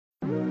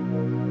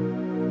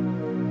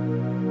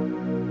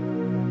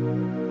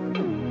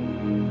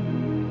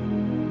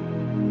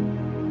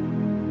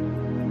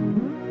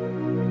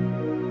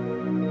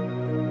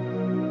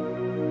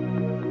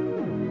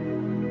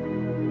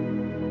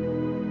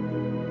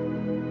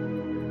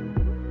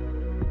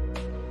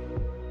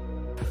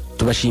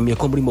tubashimiye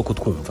ko murimo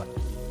kutwumva.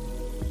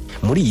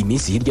 Muri iyi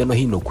minsi hirya no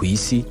hino ku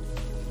isi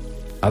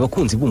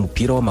abakunzi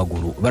b'umupira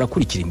w'amaguru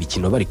barakurikira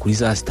imikino bari kuri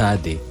za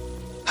stade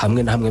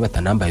hamwe na hamwe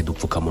batanambaye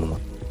dupfukamunwa.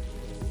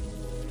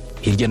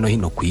 Hirya no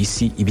hino ku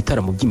isi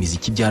ibitaramo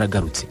by'imiziki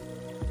byaragarutse.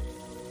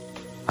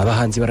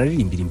 Abahanzi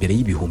bararirimbira imbere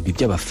y'ibihumbi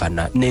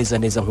by'abafana neza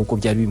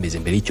nk'uko byari bimeze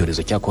mbere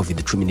y'icyorezo cya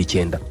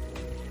COVID-19.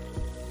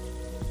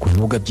 Ku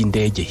bibuga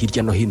by'indege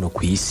hirya no hino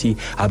ku isi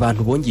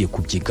abantu bongeye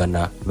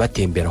kubyigana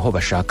batembera aho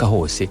bashaka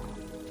hose.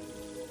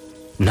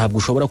 Ntabwo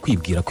ushobora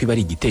kwibwira ko iba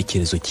ari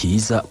igitekerezo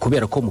cyiza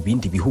kubera ko mu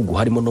bindi bihugu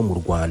harimo no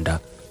mu Rwanda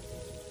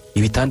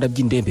ibitanda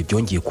by'indembe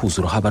byongeye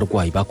kuzuraho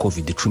abarwayi ba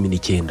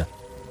COVID-19.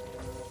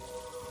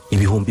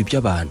 Ibihumbi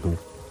by'abantu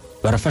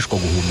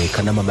barafashwa guhumeka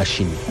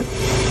n'amamashini.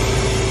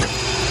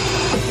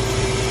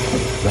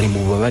 Bari mu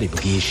bubabare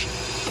bwinshi.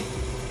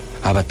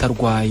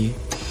 Abatarwaye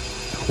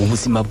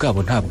ubuzima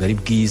bwabo ntabwo ari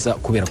bwiza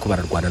kubera ko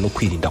bararwana no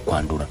kwirinda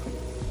kwandura.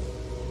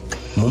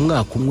 Mu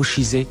mwaka umwe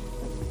ushize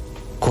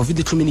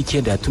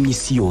COVID-19 yatumye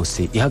isi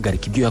yose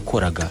ihagarika ibyo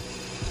yakoraga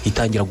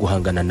itangira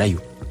guhangana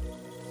nayo.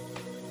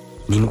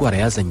 Ni indwara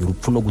yazanye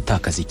urupfu no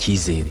gutakaza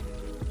icyizere.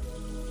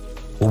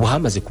 Ubu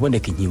hamaze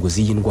kuboneka inkingo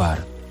z'iyi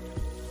ndwara.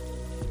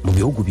 Mu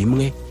bihugu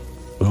bimwe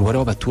umubare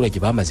w'abaturage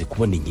bamaze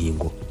kubona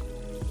inkingo.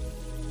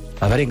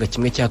 Abarenga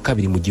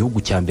 1/2 mu gihugu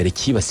cya mbere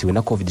cyibasiwe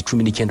na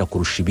COVID-19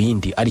 kurusha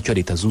ibindi aricyo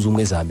Leta Zunze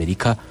Ubumwe za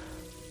Amerika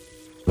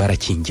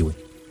barakingiwe.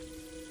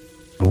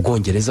 Mu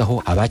Bwongereza ho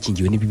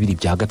abakingiwe ni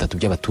 2/3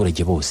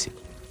 by'abaturage bose.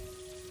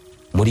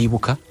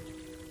 Muribuka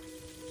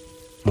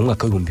mu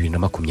mwaka wa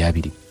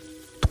 2020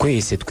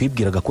 twese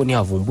twibwiraga ko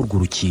nihavumburwa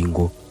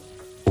urukingo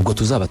ubwo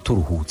tuzaba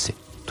turuhutse,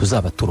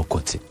 tuzaba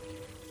turokotse.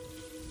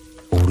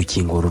 Ubu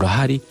urukingo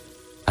rurahari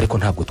ariko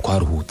ntabwo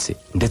twaruhutse,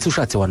 ndetse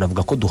ushatse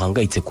wanavuga ko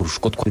duhangayitse kurusha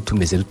uko twari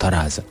tumeze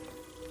rutaraza.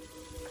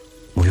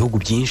 Mu bihugu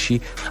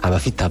byinshi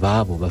abafite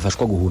ababo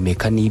bafashwa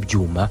guhumeka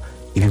n'ibyuma,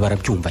 ibi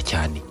barabyumva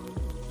cyane.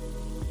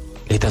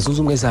 Leta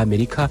Zunze Ubumwe za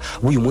Amerika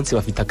uyu munsi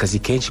bafite akazi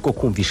kenshi ko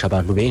kumvisha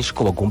abantu benshi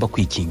ko bagomba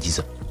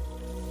kwikingiza.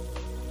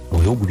 Mu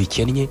bihugu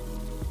bikennye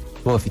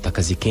bo bafite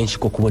akazi kenshi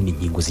ko kubona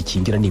inkingo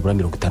zikingira nibura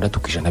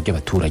 60%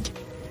 by'abaturage.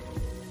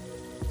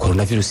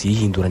 Coronavirus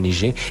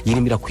yihinduranije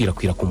yirimo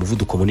irakwirakwira ku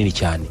muvuduko munini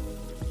cyane.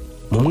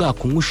 Mu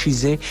mwaka umwe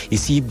ushize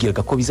isi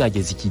yibwiraga ko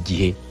bizageza iki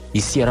gihe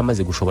isi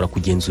yaramaze gushobora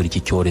kugenzura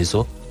iki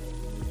cyorezo,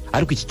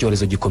 ariko iki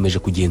cyorezo gikomeje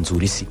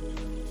kugenzura isi.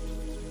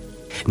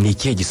 Ni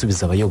ikihe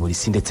gisubiza abayobora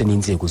isi ndetse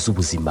n'inzego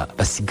z'ubuzima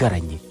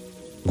basigaranye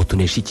ngo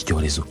tuneshe iki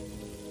cyorezo?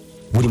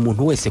 Buri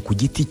muntu wese ku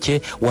giti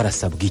cye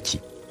warasabwa iki?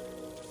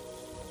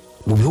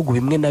 Mu bihugu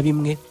bimwe na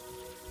bimwe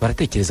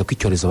baratekereza ko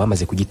icyorezo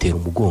bamaze kugitera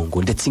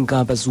umugongo ndetse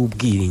ingamba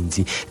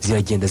z'ubwirinzi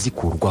ziragenda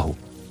zikurwaho.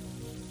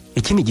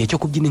 Iki ni igihe cyo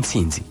kubyina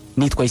intsinzi.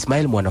 Nitwa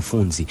Ismael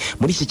Mwanafunzi.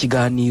 Muri iki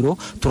kiganiro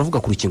turavuga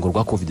ku rukingo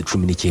rwa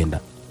COVID-19.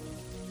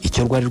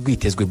 Icyo rwari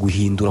rwitezwe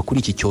guhindura kuri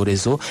iki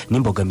cyorezo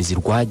n'imbogamizi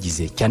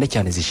rwagize cyane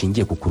cyane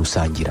zishingiye ku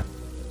kurusangira.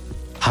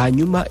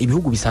 Hanyuma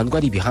ibihugu bisanzwe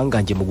ari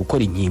ibihangange mu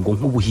gukora inkingo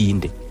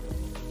nk'Ubuhinde,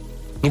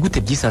 ni gute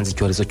byisanze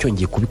icyorezo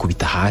cyongeye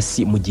kubikubita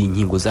hasi mu gihe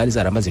inkingo zari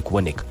zaramaze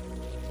kuboneka?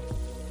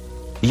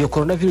 Iyo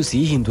coronavirus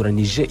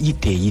yihinduranije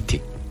yiteye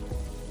ite?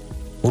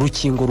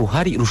 Urukingo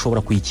ruhari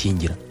rushobora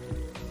kuyikingira?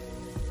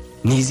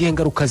 Ni izihe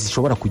ngaruka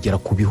zishobora kugera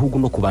ku bihugu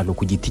no ku bantu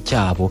ku giti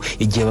cyabo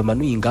igihe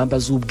bamanuye ingamba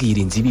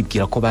z'ubwirinzi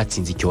bibwira ko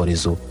batsinze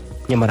icyorezo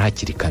nyamara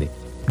hakiri kare?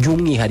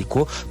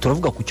 By'umwihariko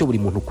turavuga ku cyo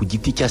buri muntu ku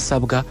giti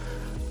cyasabwa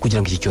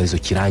kugira ngo iki cyorezo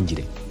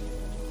kirangire.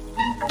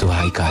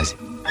 Tubahaye ikaze.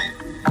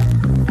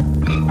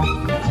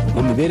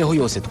 Mu mibereho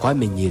yose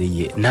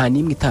twamenyereye nta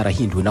nimwe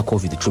itarahinduwe na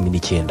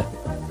COVID-19.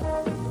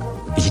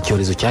 Iki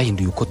cyorezo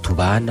cyahinduye uko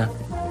tubana,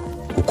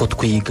 uko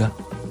twiga,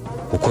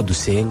 uko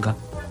dusenga,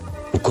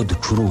 uko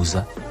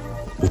ducuruza,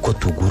 uko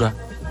tugura,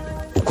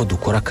 uko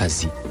dukora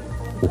akazi,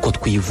 uko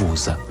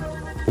twivuza,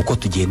 uko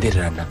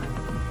tugendererana.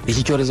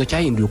 Iki cyorezo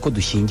cyahinduye uko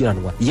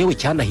dushyingiranwa, yewe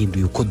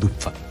cyanahinduye uko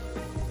dupfa.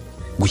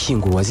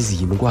 Gushyingura uwazize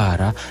iyi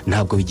ndwara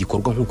ntabwo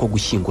bigikorwa nk'uko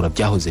gushyingura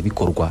byahoze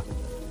bikorwa,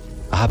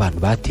 aho abantu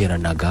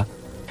bateranaga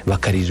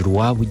bakaririra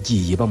uwabo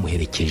ugiye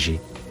bamuherekeje,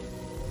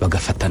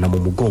 bagafatana mu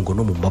mugongo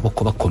no mu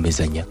maboko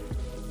bakomezanya.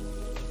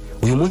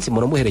 Uyu munsi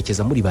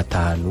muramuherekeza muri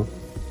 5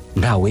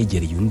 nta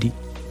wegereye undi,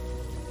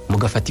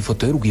 mugafata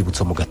ifoto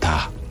y'urwibutso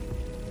mugataha.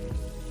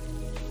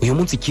 Uyu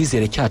munsi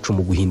icyizere cyacu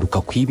mu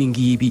guhinduka kw'ibi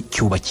ngibi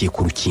cyubakiye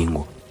ku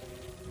rukingo.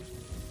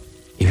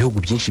 Ibihugu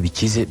byinshi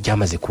bikize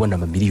byamaze kubona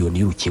amamiliyoni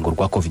y'urukingo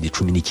rwa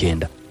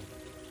COVID-19.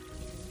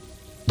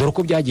 Dore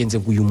uko byagenze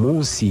ngo uyu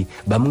munsi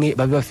bamwe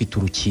babe bafite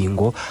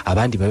urukingo,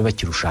 abandi babe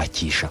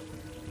bakirushakisha.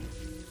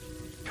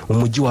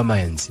 Umujyi wa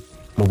Mainz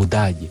mu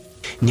Budage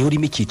niyo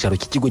urimo icyicaro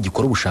cy'ikigo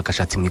gikora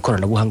ubushakashatsi mu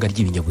ikoranabuhanga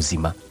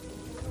ry'ibinyabuzima,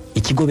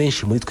 ikigo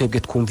benshi muri twebwe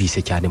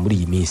twumvise cyane muri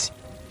iyi minsi,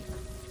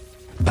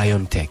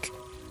 BioNTech.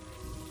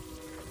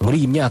 Muri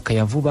iyi myaka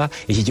ya vuba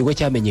iki kigo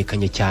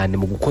cyamenyekanye cyane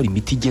mu gukora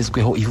imiti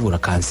igezweho ivura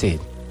kanseri.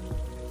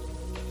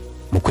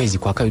 Mu kwezi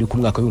kwa kabiri ku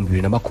mwaka wa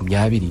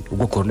 2020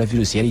 ubwo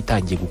coronavirus yari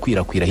itangiye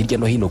gukwirakwira hirya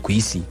no hino ku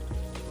isi,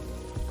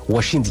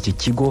 uwashinze iki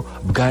kigo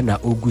Bwana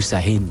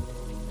Urgusaheni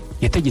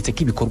yategetse ko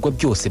ibikorwa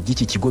byose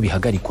by'iki kigo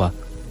bihagarikwa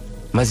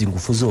maze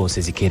ingufu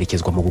zose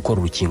zikerekezwa mu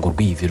gukora urukingo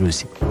rw'iyi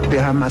virusi.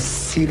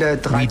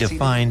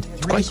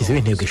 Twashyizeho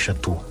intego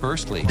eshatu.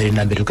 Mbere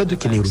na mbere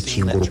dukeneye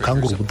urukingo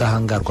rukangura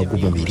ubudahangarwa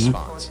bw'umubiri.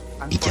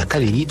 Icya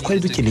kabiri, twari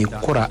dukeneye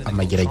gukora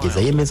amagerageza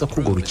yemeza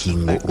ko urwo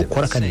rukingo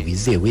rukora kandi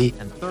rwizewe.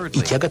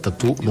 Icya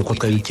gatatu, nuko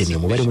twari dukeneye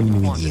umubare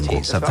munini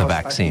w'inkingo.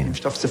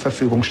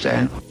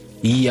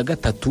 Iyi ya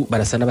gatatu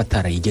barasa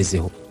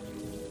n'abatarayigezeho.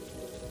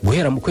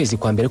 Guhera mu kwezi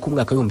kwa mbere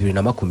k'umwaka wa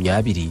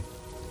 2020,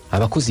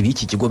 abakozi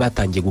b'iki kigo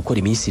batangiye gukora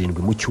iminsi 7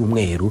 mu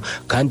cyumweru,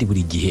 kandi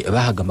buri gihe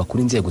bahaga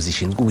amakuru inzego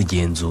zishinzwe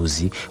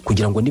ubugenzuzi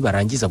kugira ngo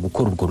nibarangiza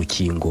gukora urwo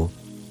rukingo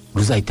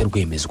ruzahite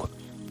rwemezwa.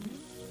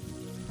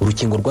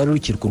 Urukingo rwari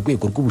rukiri ku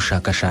rwego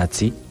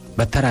rw'ubushakashatsi,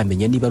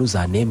 bataramenya niba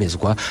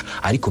ruzanemezwa,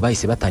 ariko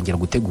bahise batangira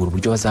gutegura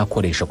uburyo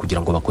bazakoresha kugira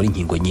ngo bakore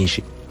inkingo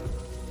nyinshi.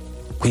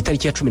 Ku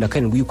itariki ya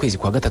 17 y'ukwezi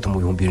kwa gatatu mu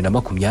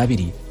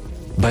 2020,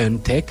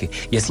 BioNTech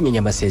yasinyanye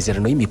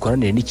amasezerano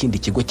y'imikoranire n'ikindi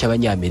kigo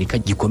cy'Abanyamerika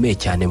gikomeye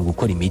cyane mu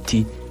gukora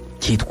imiti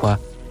cyitwa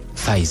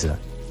Pfizer.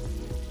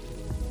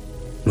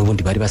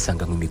 N'ubundi bari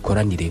basanga mu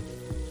mikoranire,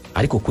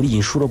 ariko kuri iyi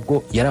nshuro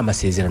bwo yari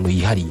amasezerano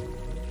yihariye.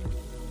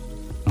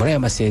 Muri aya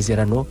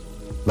masezerano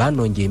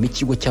banongeyemo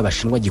ikigo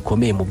cy'Abashinwa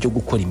gikomeye mu byo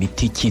gukora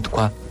imiti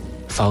cyitwa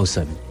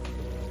Pfizer.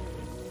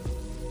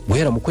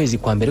 Guhera mu kwezi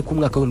kwa mbere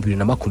k'umwaka wa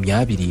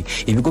 2020,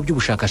 ibigo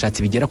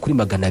by'ubushakashatsi bigera kuri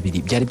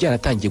 200 byari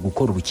byaratangiye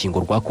gukora urukingo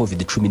rwa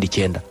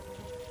COVID-19.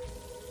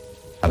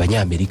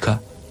 Abanyamerika,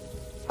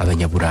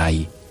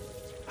 Abanyaburayi,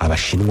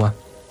 Abashinwa,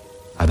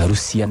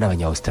 Abarusiya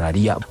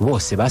n'Abanya-Australia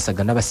bose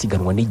basaga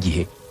n'abasiganwa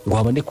n'igihe ngo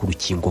haboneke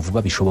urukingo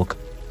vuba bishoboka.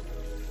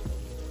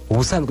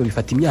 Ubusanzwe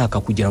bifata imyaka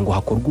kugira ngo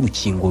hakorwe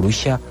urukingo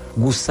rushya,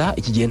 gusa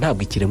iki gihe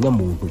ntabwo ikiremwa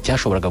muntu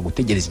cyashoboraga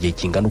gutegereza igihe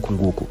kingana uku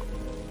nguku.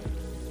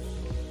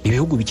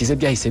 Ibihugu bikize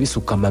byahise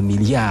bisuka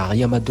amamiliyari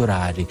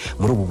y'amadolari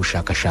muri ubu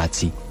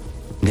bushakashatsi,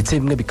 ndetse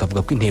bimwe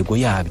bikavuga ko intego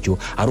yabyo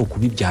ari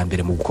ukuba ibya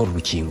mbere mu gukora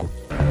urukingo.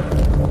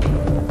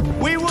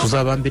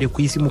 Tuzaba mbere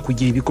ku isi mu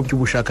kugira ibigo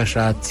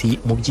by'ubushakashatsi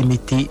mu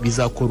by'imiti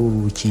bizakora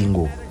uru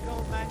rukingo.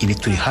 Ibi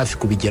turi hafi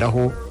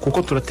kubigeraho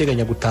kuko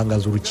turateganya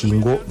gutangaza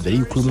urukingo mbere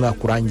y'uko uyu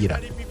mwaka urangira.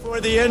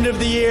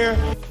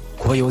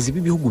 Ku bayobozi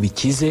b'ibihugu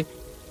bikize,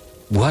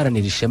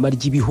 guharanira ishema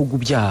ry'ibihugu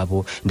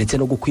byabo ndetse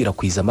no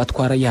gukwirakwiza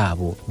amatwara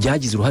yabo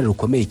byagize uruhare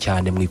rukomeye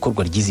cyane mu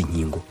ikorwa ry'izi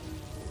nkingo.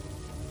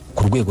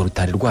 Ku rwego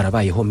rutari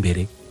rwarabayeho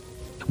mbere,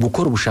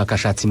 gukora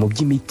ubushakashatsi mu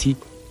by'imiti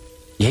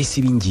yahise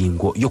iba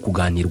ingingo yo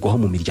kuganirwaho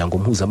mu miryango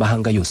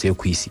mpuzamahanga yose yo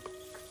ku isi.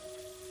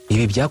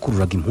 Ibi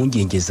byakururaga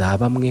impungenge za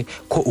bamwe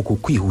ko uku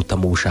kwihuta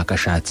mu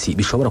bushakashatsi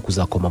bishobora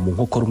kuzakoma mu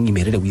nkokora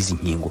umwimerere w'izi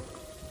nkingo.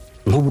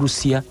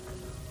 Nk'Uburusiya,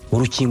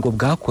 urukingo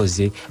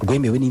bwakoze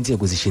rwemewe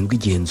n'inzego zishinzwe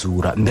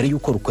igenzura mbere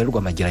y'uko rukorerwa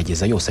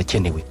amagerageza yose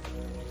akenewe.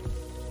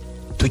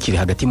 Tukiri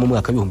hagati mu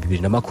mwaka wa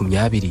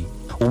 2020,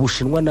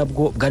 Ubushinwa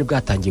nabwo bwari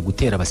bwatangiye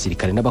gutera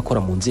abasirikare n'abakora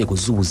mu nzego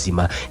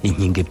z'ubuzima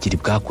inkingo ebyiri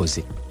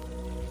bwakoze.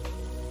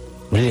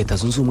 Muri Leta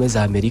Zunze Ubumwe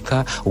za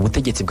Amerika,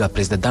 ubutegetsi bwa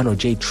Perezida Donald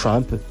J.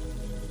 Trump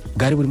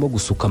bwari burimo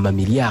gusuka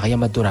amamiliyari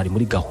y'amadolari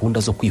muri gahunda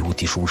zo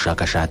kwihutisha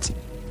ubushakashatsi.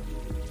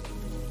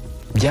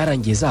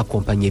 Byarangiye za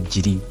kompanyi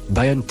ebyiri,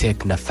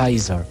 BioNTech na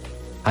Pfizer,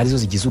 arizo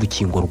zigize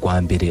urukingo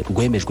rwa mbere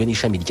rwemejwe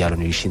n'ishami rya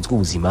Loni rishinzwe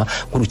ubuzima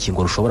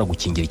nk'urukingo rushobora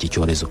gukingira iki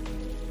cyorezo.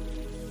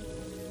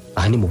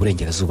 Aha ni mu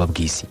burengerazuba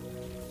bw'isi.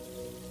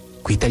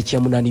 Ku itariki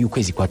ya 8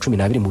 y'ukwezi kwa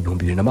 12 mu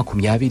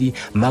 2020,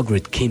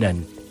 Margaret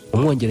Keenan,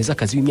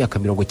 umwongerezakazi w'imyaka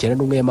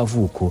 91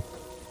 y'amavuko,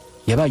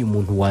 yabaye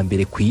umuntu wa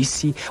mbere ku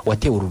isi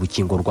watewe uru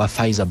rukingo rwa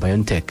Pfizer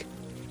BioNTech.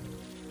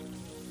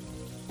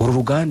 Uru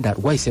ruganda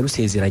rwahise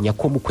rusezeranya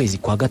ko mu kwezi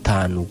kwa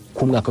gatanu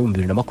k'umwaka wa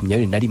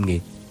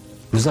 2021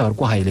 ruzaba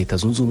rwahaye Leta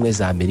Zunze Ubumwe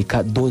za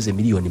Amerika doze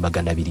miliyoni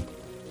 200.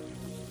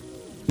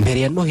 Mbere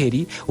ya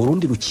Noheli,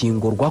 urundi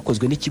rukingo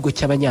rwakozwe n'ikigo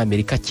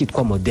cy'Abanyamerika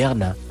cyitwa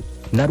Moderna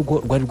narwo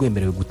rwari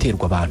rwemerewe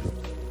guterwa abantu.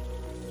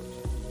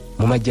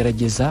 Mu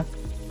magerageza,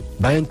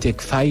 BioNTech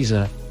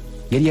Pfizer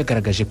yari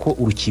yagaragaje ko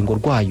urukingo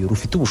rwayo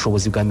rufite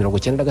ubushobozi bwa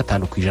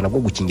 95% bwo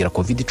gukingira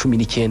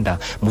COVID-19,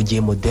 mu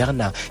gihe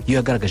Moderna yo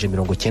yagaragaje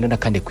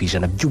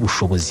 94%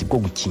 by'ubushobozi bwo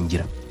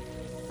gukingira.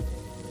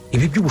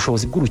 Ibi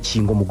by'ubushobozi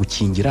bw'urukingo mu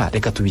gukingira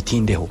reka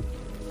tubitindeho.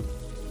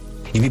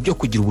 Ibi byo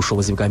kugira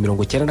ubushobozi bwa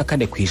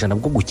 94%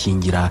 bwo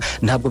gukingira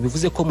ntabwo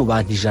bivuze ko mu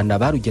bantu 100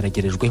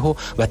 barugeragerejweho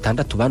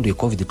 6 banduye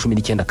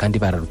COVID-19 kandi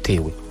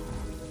bararutewe.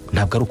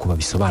 Ntabwo ari uko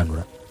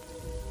babisobanura.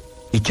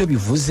 Icyo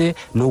bivuze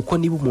ni uko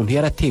niba umuntu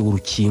yaratewe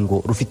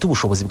urukingo rufite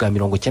ubushobozi bwa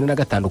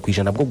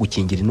 95% bwo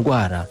gukingira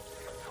indwara,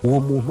 uwo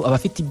muntu aba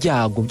afite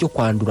ibyago byo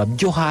kwandura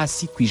byo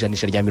hasi ku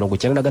ijanisha rya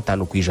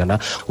 95%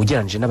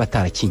 ugereranije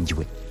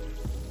n'abatarakingiwe.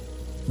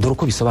 Dore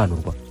uko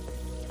bisobanurwa.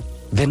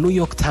 The New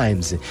York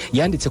Times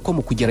yanditse ko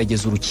mu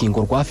kugerageza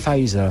urukingo rwa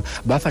Pfizer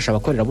bafasha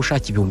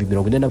abakorerabushake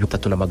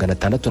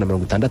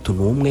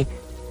 43,661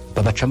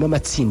 babacamo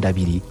amatsinda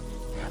abiri.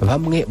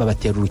 Bamwe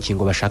babatera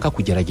urukingo bashaka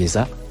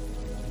kugerageza,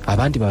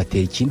 abandi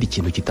babatera ikindi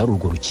kintu kitari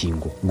urwo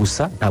rukingo,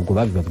 gusa ntabwo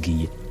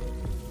babibabwiye.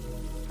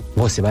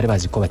 Bose bari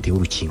bazi ko batewe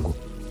urukingo.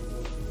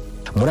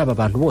 Muri aba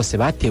bantu bose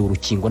batewe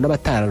urukingo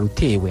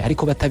n'abatararutewe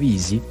ariko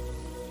batabizi,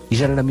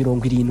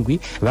 170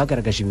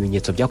 bagaragaje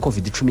ibimenyetso bya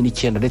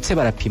COVID-19 ndetse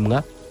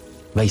barapimwa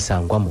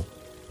bayisangwamo.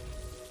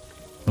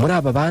 Muri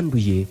aba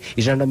banduye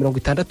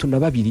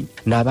 162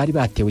 ni abari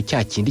batewe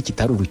cya kindi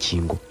kitari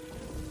urukingo.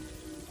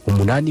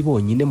 8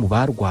 bonyine mu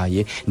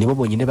barwaye nibo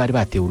bonyine bari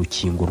batewe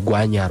urukingo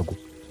rwa nyarwo.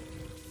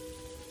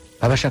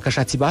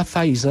 Abashakashatsi ba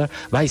Pfizer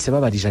bahise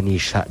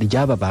babarijanisha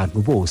ry'aba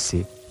bantu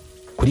bose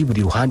kuri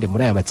buri ruhande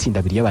muri aya matsinda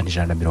abiri y'abantu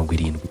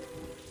 170.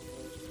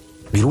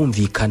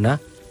 Birumvikana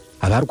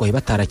abarwaye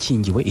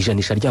batarakingiwe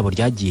ijanisha ryabo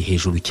ryagiye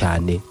hejuru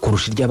cyane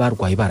kurusha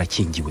iry'abarwaye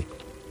barakingiwe.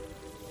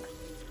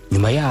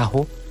 Nyuma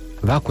yaho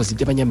bakoze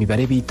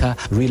iby'abanyamibare bita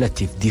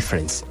relative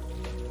difference.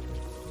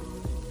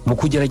 Mu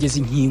kugerageza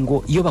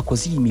inkingo iyo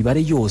bakoze iyi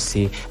mibare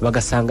yose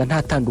bagasanga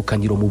nta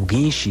tandukaniro mu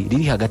bwinshi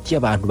riri hagati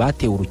y'abantu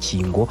batewe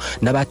urukingo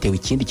n'abatewe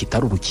ikindi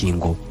kitari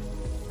urukingo,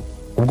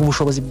 ubwo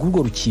ubushobozi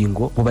bw'urwo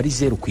rukingo buba ari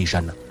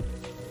 0%.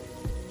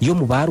 Iyo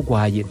mu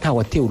barwaye nta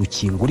watewe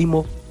urukingo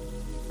urimo,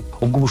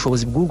 ubwo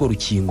ubushobozi bw'urwo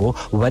rukingo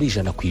buba ari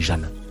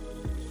 100%.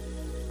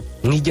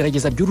 Mu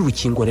igerageza ry'uru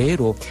rukingo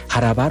rero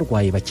hari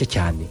abarwaye bake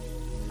cyane.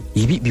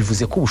 Ibi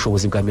bivuze ko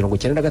ubushobozi bwa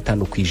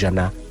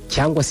 95%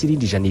 cyangwa se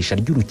irindi janisha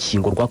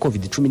ry'urukingo rwa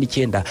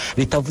COVID-19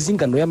 ritavuze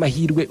ingano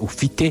y'amahirwe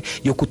ufite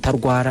yo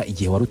kutarwara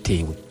igihe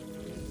warutewe.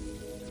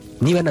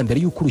 Niba na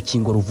mbere y'uko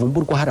urukingo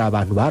ruvumburwa hari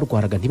abantu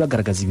barwaraga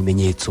ntibagaragaza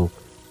ibimenyetso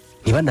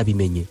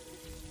ntibanabimenye,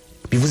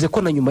 bivuze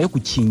ko na nyuma yo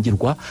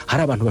gukingirwa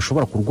hari abantu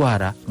bashobora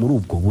kurwara muri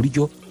ubwo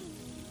buryo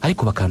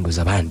ariko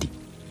bakanduza abandi.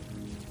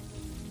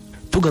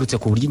 Tugarutse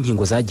ku buryo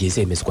inkingo zagiye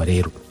zemezwa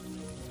rero,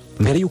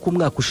 mbere y'uko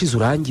umwaka ushize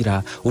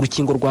urangira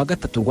urukingo rwa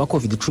gatatu rwa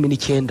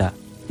COVID-19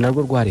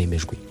 narwo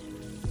rwaremejwe.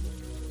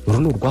 Uru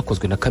ni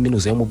urwakozwe na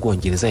kaminuza yo mu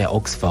Bwongereza ya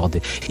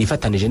Oxford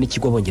ifatanije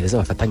n'ikigo Abongereza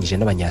bafatanyije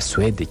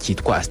n'Abanyasuwede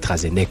cyitwa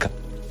AstraZeneca.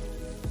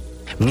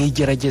 Mu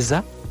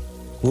igerageza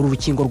uru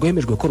rukingo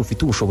rwemejwe ko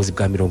rufite ubushobozi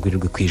bwa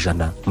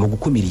 70% mu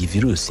gukumira iyi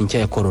virusi nshya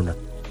ya corona.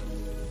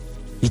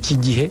 Iki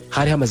gihe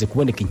hari hamaze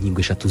kuboneka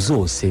inkingo 3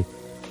 zose,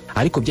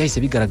 ariko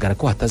byahise bigaragara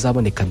ko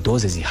hatazaboneka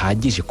doze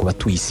zihagije ku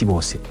batuye isi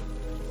bose.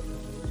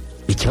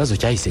 Ikibazo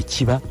cyahise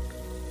kiba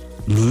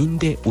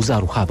ninde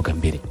uzaruhabwa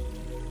mbere.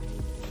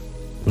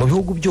 Mu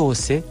bihugu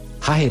byose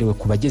haherewe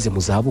ku bageze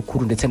mu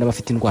zabukuru ndetse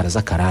n'abafite indwara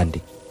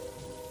z'akarande.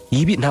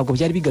 Ibi ntabwo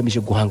byari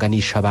bigamije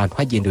guhanganisha abantu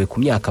hagendewe ku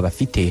myaka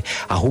bafite,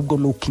 ahubwo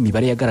nuko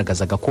imibare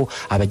yagaragazaga ko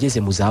abageze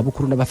mu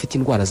zabukuru n'abafite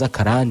indwara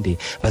z'akarande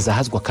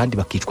bazahazwa kandi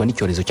bakicwa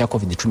n'icyorezo cya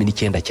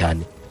COVID-19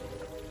 cyane.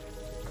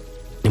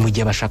 Ni mu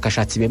gihe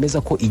abashakashatsi bemeza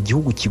ko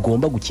igihugu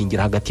kigomba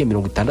gukingira hagati ya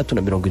 60 na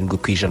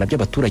 70%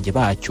 by'abaturage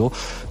bacyo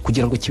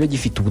kugira ngo kibe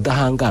gifite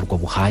ubudahangarwa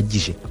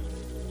buhagije.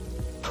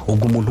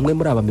 Ubwo umuntu umwe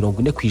muri aba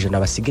 40%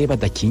 basigaye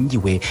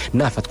badakingiwe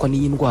nafatwa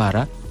n'iyi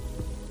ndwara,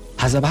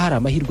 hazaba hari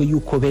amahirwe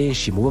y'uko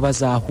benshi mu bo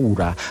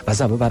bazahura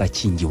bazaba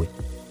barakingiwe,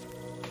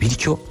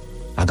 bityo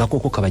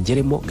agakoko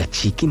kabageremo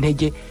gacika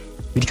intege,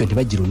 bityo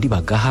ntibagire undi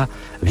bagaha,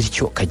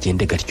 bityo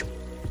kagende gatyo.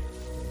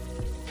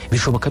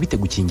 Bishoboka bite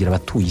gukingira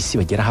abatuye isi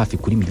bagera hafi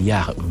kuri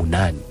miliyari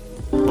 8?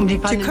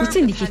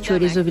 Gutsinda iki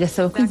cyorezo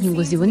birasaba ko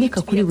inkingo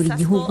ziboneka kuri buri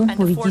gihugu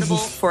mu bigize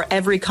isi.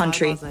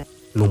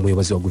 Ni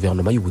umuyobozi wa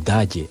guverinoma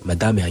y'Ubudage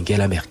Madame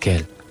Angela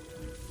Merkel.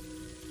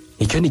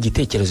 Icyo ni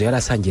igitekerezo yari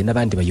asangiye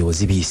n'abandi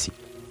bayobozi b'isi.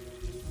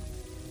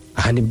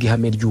 Aha ni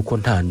bw'ihame ry'uko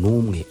nta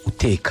n'umwe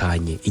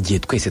utekanye igihe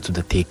twese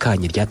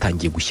tudatekanye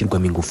ryatangiye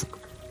gushyirwamo ingufu.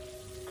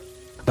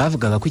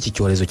 Bavugaga ko iki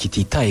cyorezo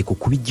kititaye ku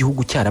kuba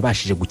igihugu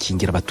cyarabashije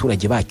gukingira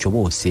abaturage bacyo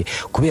bose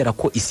kubera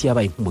ko isi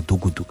yabaye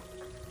nk'umudugudu.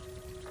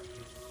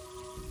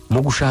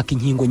 Mu gushaka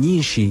inkingo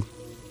nyinshi,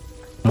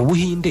 mu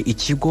Buhinde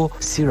ikigo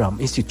Serum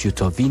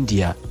Institute of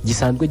India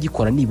gisanzwe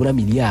gikora nibura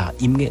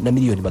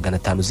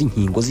 1,500,000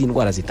 z'inkingo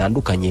z'indwara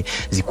zitandukanye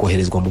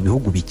zikoherezwa mu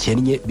bihugu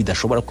bikennye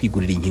bidashobora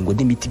kwigurira inkingo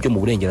n'imiti byo mu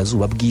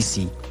burengerazuba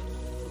bw'isi,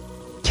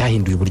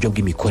 cyahinduye uburyo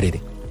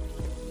bw'imikorere.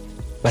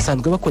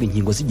 Basanzwe bakora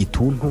inkingo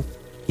z'igituntu,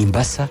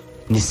 imbasa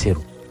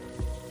n'iseru.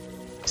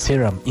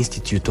 Serum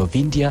Institute of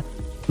India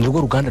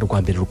nirwo ruganda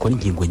rwa mbere rukora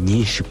inkingo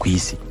nyinshi ku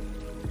isi.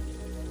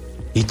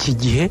 Iki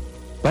gihe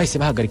bahise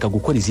bahagarika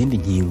gukora izindi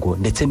nkingo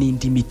ndetse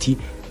n'indi miti,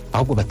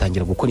 ahubwo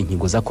batangira gukora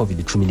inkingo za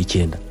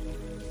COVID-19.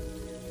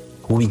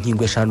 Ubu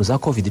inkingo 5 za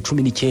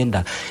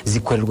COVID-19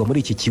 zikorerwa muri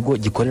iki kigo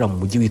gikorera mu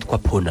mujyi witwa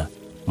Pune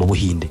mu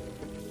Buhinde.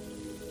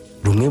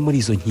 Rumwe muri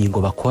izo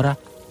nkingo bakora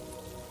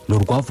ni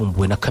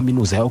urwavumbuwe na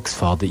kaminuza ya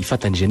Oxford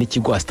ifatanije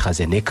n'ikigo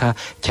AstraZeneca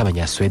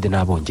cy'Abanyasuwede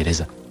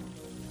n'Abongereza.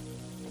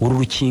 Uru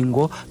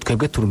rukingo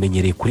twebwe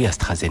turumenyereye kuri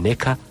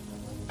AstraZeneca,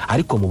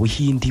 ariko mu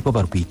Buhindi bo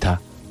barwita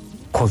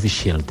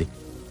Covishield.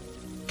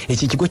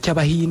 Iki kigo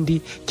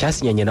cy'Abahindi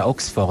cyasinyanye na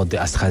Oxford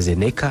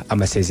AstraZeneca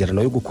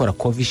amasezerano yo gukora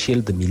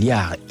Covishield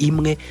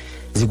 1,000,000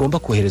 zigomba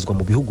koherezwa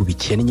mu bihugu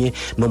bikennye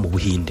no mu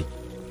Buhinde.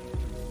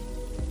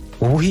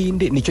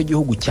 Ubuhinde nicyo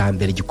gihugu cya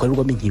mbere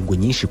gikorerwamo inkingo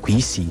nyinshi ku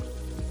isi,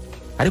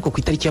 ariko ku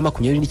itariki ya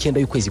 29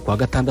 y'ukwezi kwa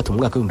gatandatu mu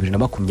mwaka wa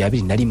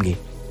 2021,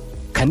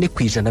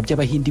 4%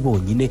 by'Abahindi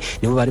bonyine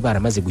nibo bari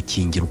baramaze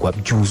gukingirwa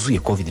byuzuye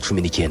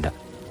COVID-19.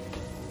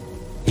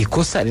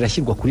 Ikosa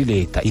rirashyirwa kuri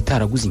leta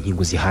itaraguze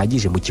inkingo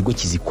zihagije mu kigo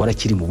kizikora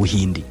kiri mu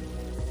Buhindi.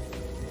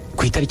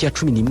 ku itariki ya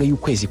 11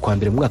 y'ukwezi kwa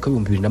mbere mu mwaka wa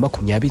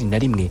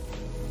 2021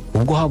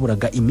 ubwo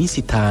haburaga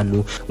iminsi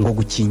 5 ngo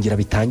gukingira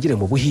bitangire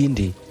mu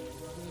Buhinde,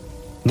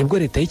 nibwo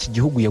leta y'iki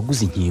gihugu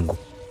yaguze inkingo.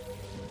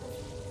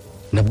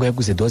 Nabwo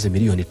yaguze doze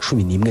miliyoni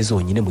 11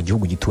 zonyine mu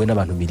gihugu gituwe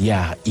n'abantu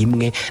miliyari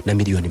 1 na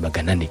miliyoni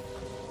 400.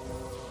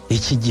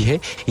 Iki gihe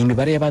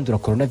imibare y'abandura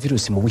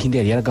coronavirus mu Buhinde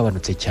yari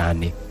yaragabanutse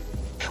cyane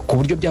ku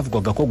buryo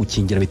byavugwaga ko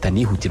gukingira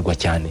bitanihutirwa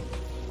cyane.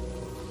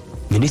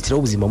 Minisitiri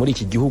w'ubuzima muri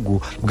iki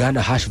gihugu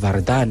Bwana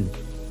Hashvardhan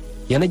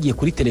yanagiye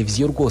kuri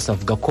televiziyo rwose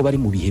avuga ko bari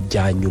mu bihe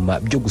bya nyuma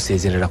byo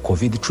gusezerera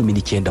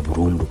COVID-19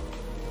 burundu.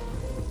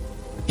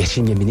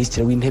 Yashimye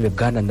Minisitiri w'Intebe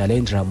Bwana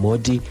Narendra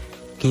Modi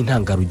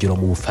nk'intangarugero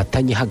mu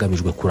bufatanye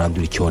hagamijwe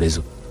kurandura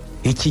icyorezo.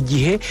 Iki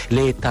gihe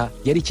leta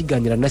yari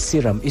ikiganira na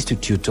Serum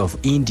Institute of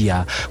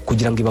India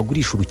kugira ngo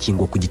ibagurishe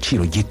urukingo ku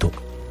giciro gito.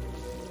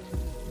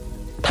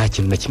 Nta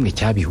kintu na kimwe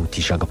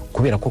cyabihutishaga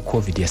kubera ko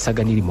COVID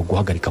yasaga n'irimo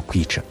guhagarika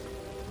kwica.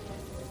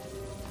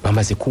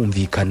 Bamaze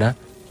kumvikana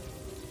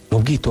mu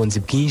bwitonzi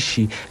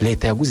bwinshi,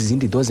 leta yaguze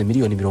izindi doze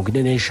miliyoni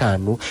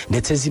 45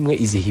 ndetse zimwe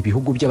iziha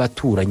ibihugu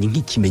by'abaturanyi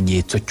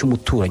nk'ikimenyetso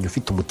cy'umuturanyi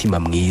ufite umutima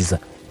mwiza.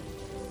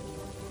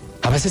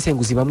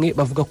 Abasesenguzi bamwe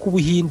bavuga ko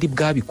Ubuhindi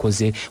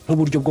bwabikoze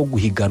nk'uburyo bwo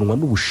guhiganwa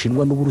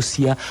n'Ubushinwa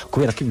n'Uburusiya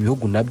kubera ko ibi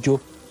bihugu nabyo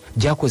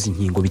byakoze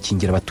inkingo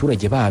bikingira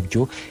abaturage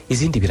babyo,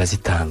 izindi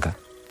birazitanga.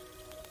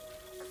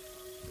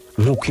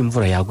 Nk'uko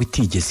imvura yagwa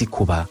itigeze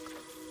kuba,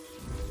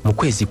 mu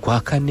kwezi kwa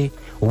 4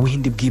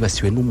 Ubuhindi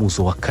bwibasiwe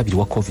n'umuzo wa 2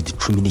 wa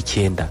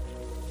COVID-19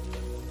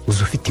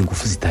 uzufite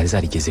ingufu zitari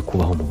zarigeze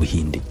kubaho mu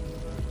Buhindi.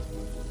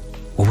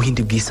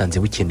 Ubuhindi bwisanze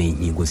bukeneye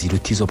inkingo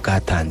ziruta izo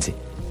bwatanze.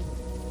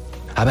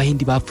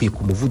 Abahindi bapfuye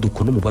ku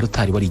muvuduko n'umubare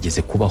utari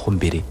warigeze kubaho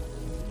mbere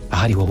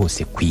ahariho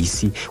hose ku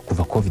isi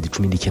kuva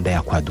COVID-19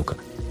 yakwaduka.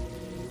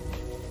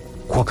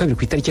 Kuwa kabiri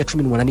ku itariki ya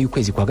 18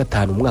 y'ukwezi kwa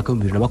 5 mu mwaka wa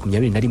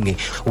 2021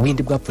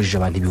 Ubuhindi bwapfuje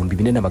abantu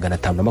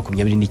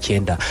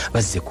 4529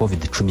 bazize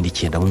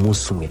COVID-19 mu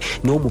munsi umwe.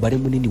 Niwo mubare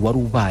munini wari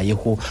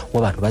ubayeho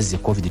w'abantu bazize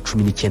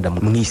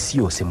COVID-19 mu isi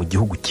yose mu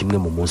gihugu kimwe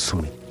mu munsi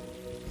umwe.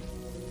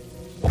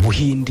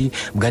 Ubuhindi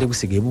bwari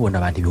busigaye bubona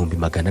abantu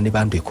 400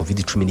 banduye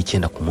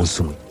COVID-19 ku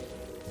munsi umwe.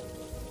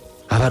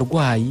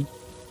 Abarwayi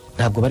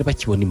ntabwo bari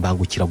bakibona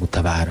imbangukira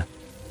gutabara.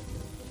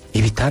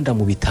 Ibitanda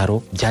mu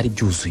bitaro byari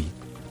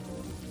byuzuye.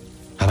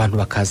 Abantu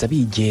bakaza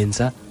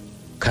bigenza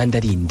kandi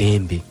ari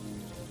indembe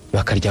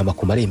bakaryama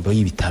ku marembo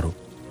y'ibitaro.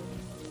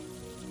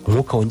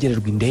 Umwuka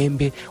wongererwa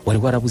indembe wari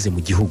warabuze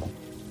mu gihugu.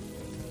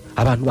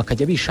 Abantu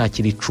bakajya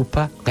bishakira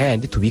icupa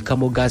nk'ayandi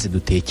tubikamo gaze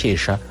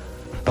dutekesha,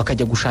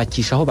 bakajya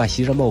gushakisha aho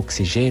bashyiriramo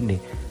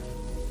oxygene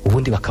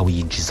ubundi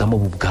bakawinjizamo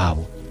bo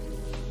ubwabo.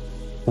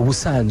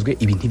 Ubusanzwe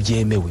ibi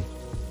ntibyemewe,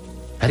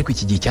 ariko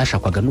iki gihe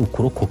cyashakwaga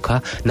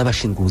n'ukurokoka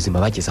n'abashinzwe ubuzima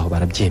bageze aho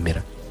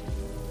barabyemera.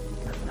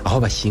 Aho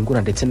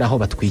bashyingura ndetse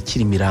n'aho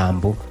batwikira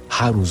imirambo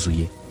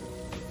haruzuye.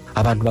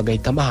 Abantu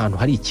bagahitamo ahantu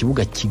hari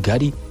ikibuga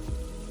kigari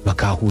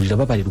bakahurira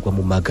babarirwa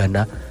mu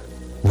magana,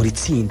 buri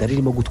tsinda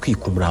ririmo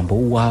gutwika umurambo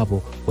w'uwabo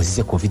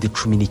wazize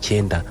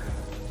COVID-19,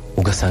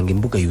 ugasanga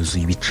imbuga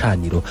yuzuye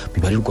ibicaniro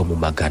bibarirwa mu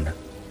magana.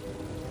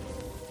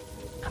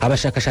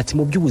 Abashakashatsi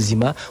mu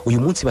by'ubuzima uyu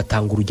munsi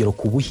batanga urugero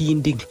ku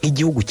Buhindi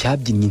nk'igihugu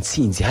cyabyinnye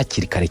intsinzi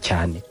hakiri kare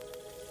cyane.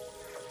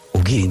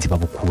 Ubwirinzi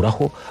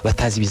babukuraho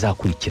batazi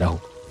bizakurikiraho.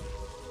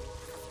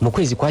 Mu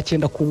kwezi kwa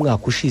 9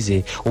 k'umwaka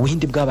ushize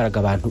Ubuhindi bwabaraga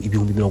abantu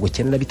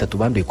 93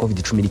 banduye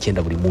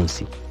COVID-19 buri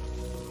munsi.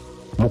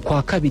 Mu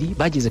kwa kabiri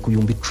bageze ku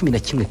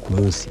 11 ku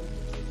munsi.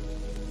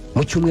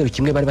 Mu cyumweru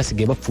kimwe bari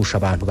basigaye bapfusha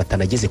abantu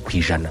batanageze ku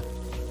 100.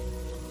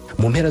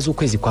 Mu mpera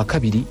z'ukwezi kwa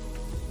kabiri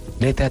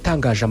leta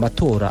yatangaje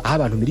amatora aho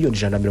abantu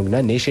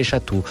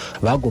 186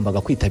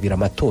 bagombaga kwitabira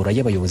amatora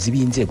y'abayobozi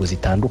b'inzego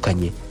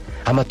zitandukanye.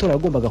 Amatora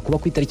agombaga kuba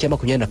ku itariki ya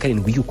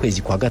 27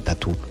 y'ukwezi kwa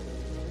 3.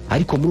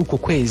 Ariko muri uko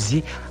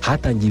kwezi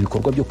hatangiye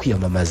ibikorwa byo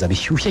kwiyamamaza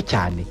bishyushye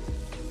cyane.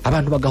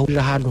 Abantu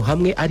bagahurira ahantu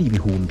hamwe ari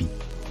ibihumbi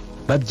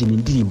babyina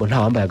indirimbo nta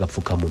wambaye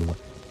agapfukamunwa.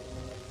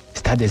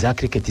 Stade za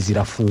cricket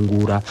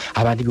zirafungura,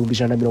 abantu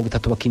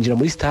 130 bakinjira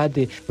muri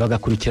stade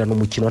bagakurikirana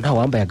umukino nta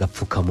wambaye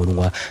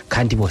agapfukamunwa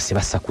kandi bose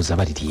basakuza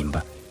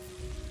baririmba.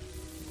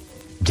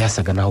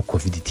 Byasaga naho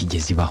COVID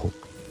itigeze ibaho.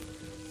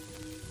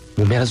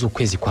 Mu mpera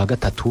z'ukwezi kwa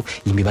 3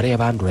 imibare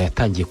y'abandura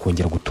yatangiye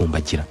kongera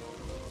gutumbagira.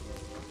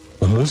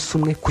 Umunsi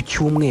umwe ku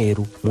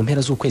cyumweru mu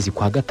mpera z'ukwezi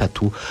kwa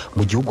 3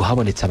 mu gihugu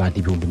habonetse abantu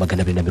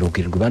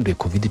 270 banduye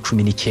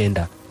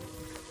COVID-19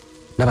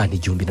 n'abantu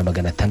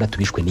 1600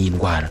 bishwe n'iyi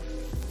ndwara.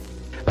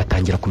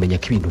 Batangira kumenya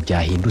ko ibintu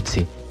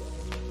byahindutse,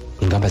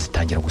 ingamba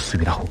zitangira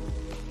gusubiraho.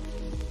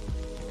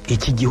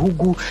 Iki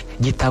gihugu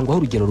gitangwaho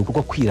urugero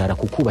rwo kwirara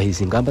ku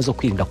kubahiriza ingamba zo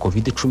kwirinda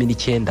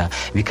COVID-19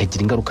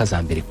 bikagira ingaruka za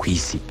mbere ku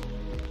isi.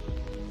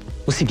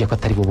 Usibye ko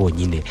atari bo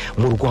bonyine,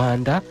 mu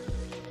Rwanda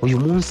uyu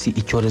munsi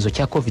icyorezo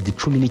cya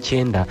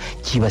COVID-19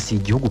 kibasiye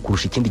igihugu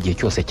kurusha ikindi gihe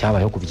cyose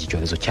cyabayeho kuva iki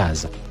cyorezo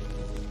cyaza.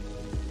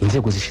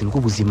 Inzego zishinzwe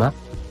ubuzima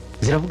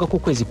ziravuga ko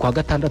kwezi kwa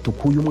 6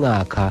 k'uyu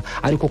mwaka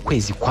ariko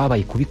kwezi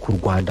kwabaye kubi ku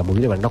Rwanda mu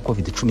birebana na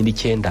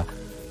COVID-19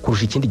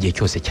 kurusha ikindi gihe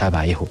cyose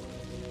cyabayeho.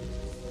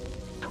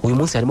 Uyu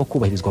munsi harimo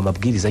kubahirizwa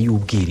amabwiriza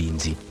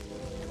y'ubwirinzi.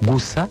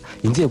 gusa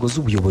inzego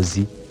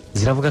z'ubuyobozi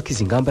ziravuga ko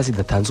izi ngamba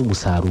zidatanze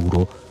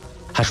umusaruro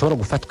hashobora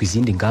gufatwa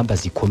izindi ngamba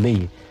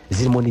zikomeye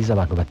zirimo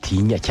n'iz'abantu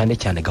batinya cyane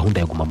cyane gahunda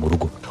ya guma mu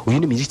rugo. Uyu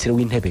ni Minisitiri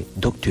w'Intebe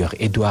Dr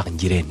Edouard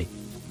Ngirente.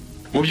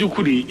 Mu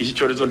by'ukuri iki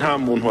cyorezo nta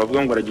muntu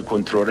wavuga ngo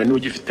aragikontorora niwe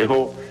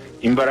ugifiteho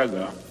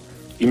imbaraga,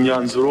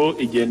 imyanzuro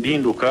igenda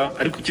ihinduka,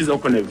 ariko ikiza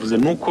uko nabivuze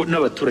nuko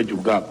n'abaturage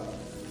ubwabo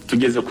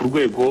tugeze ku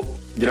rwego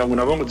ngira ngo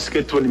nabo ngo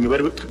dusike tubona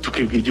imibare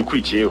tukibwira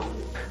igikurikiyeho.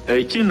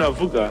 Ikindi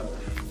navuga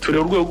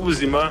tureba urwego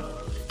rw'ubuzima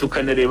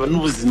tukanareba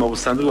n'ubuzima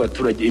busanzwe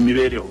bw'abaturage,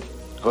 imibereho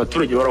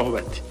abaturage baraho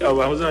bati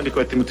abahoze bandika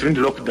bati muturinde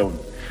lockdown.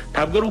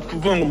 Ntabwo ari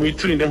ukuvuga ngo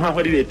muyiturinde nk'aho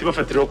ari leta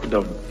ibafatira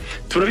lockdown,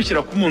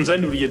 turabishyira ku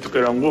munzani buri gihe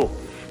tukareba ngo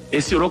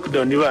ese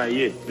lockdown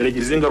ibaye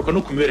biragira ingaruka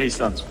no ku mibereho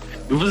isanzwe.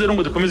 Bivuze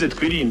ngo dukomeze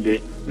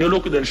twirinde, niyo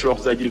lockdown ishobora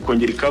kuzagira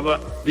ikongera ikaba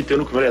bitewe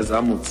n'uko imibare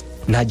yazamutse.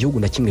 Nta gihugu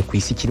na kimwe ku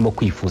isi kirimo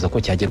kwifuza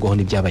ko cyagerwaho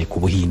n'ibyabaye ku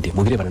Buhinde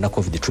mu birebana na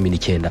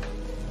COVID-19.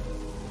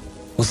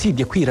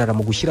 Usibye kwirara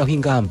mu gushyiraho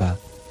ingamba,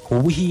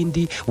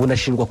 Ubuhindi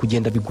bunashinjwa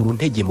kugenda bigura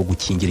intege mu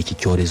gukingira iki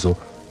cyorezo,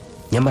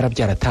 nyamara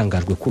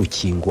byaratangajwe ko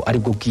urukingo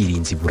aribwo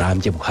bwirinzi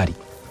burambye buhari.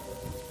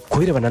 Ku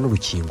birebana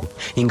n'urukingo,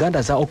 inganda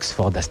za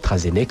Oxford,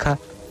 AstraZeneca,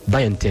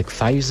 BioNTech,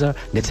 Pfizer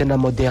ndetse na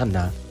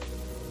Moderna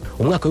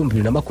umwaka wa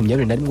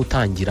 2021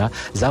 utangira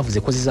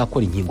zavuze ko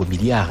zizakora inkingo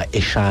miliyari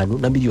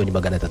 5 na miliyoni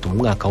 300 mu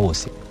mwaka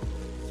wose.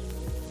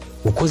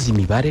 Ukoze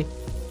imibare,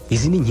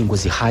 izi ni inkingo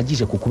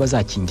zihagije ku kuba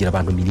zakingira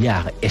abantu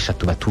miliyari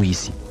 3 batuye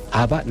isi.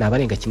 Aba ni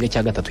abarenga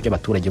 1/3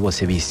 cy'abaturage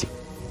bose bisi.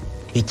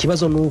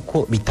 Ikibazo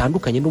nuko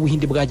bitandukanye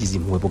n'Ubuhindi bwagize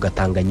impuhwe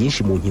bugatanga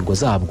nyinshi mu nkingo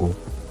zabwo.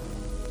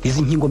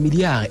 Izi nkingo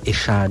miliyari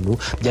 5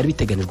 byari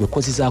biteganijwe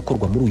ko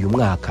zizakorwa muri uyu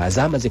mwaka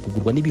zamaze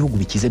kugurwa n'ibihugu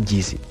bikize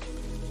by'isi.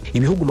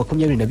 Ibihugu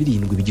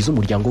 27 bigize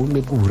umuryango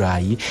w'ubumwe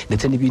bw'Uburayi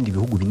ndetse n'ibindi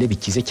bihugu 4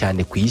 bikize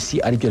cyane ku isi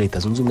ari byo Leta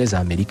Zunze Ubumwe za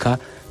Amerika,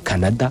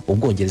 Canada,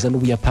 Ubwongereza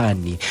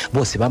n'Ubuyapani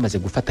bose bamaze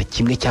gufata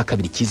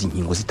 1/2 cy'izi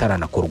nkingo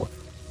zitaranakorwa.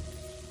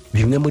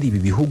 Bimwe muri ibi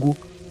bihugu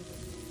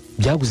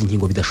byaguze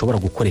inkingo bidashobora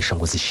gukoresha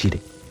ngo zishire.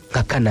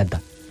 Nka Canada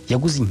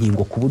yaguze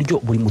inkingo ku buryo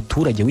buri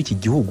muturage w'iki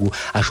gihugu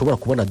ashobora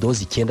kubona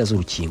doze 9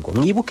 z'urukingo.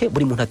 Mwibuke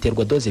buri muntu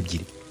aterwa doze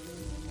 2.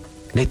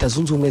 Leta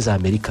Zunze Ubumwe za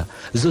Amerika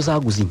zo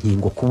zaguze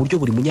inkingo ku buryo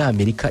buri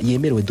munyamerika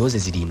yemerewe doze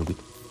 7.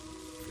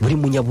 Buri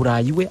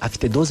munyaburayi we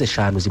afite doze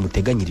 5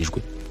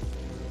 zimuteganyirijwe.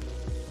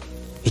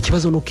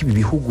 Ikibazo nuko ibi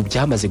bihugu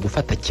byamaze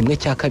gufata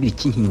 1/2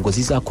 cy'inkingo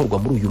zizakorwa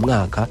muri uyu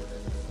mwaka,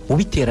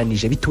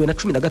 ubiteranije bituwe na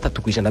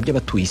 13%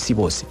 by'abatuye isi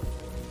bose.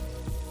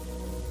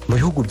 Mu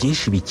bihugu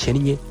byinshi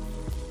bikennye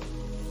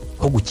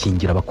ho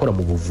gukingira abakora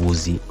mu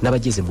buvuzi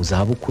n'abageze mu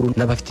za bukuru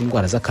n'abafite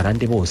indwara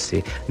z'akarande bose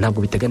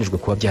ntabwo biteganijwe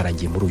kuba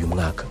byarangiye muri uyu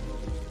mwaka.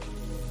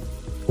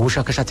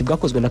 Ubushakashatsi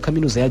bwakozwe na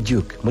kaminuza ya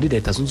Duke muri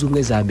Leta Zunze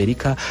Ubumwe za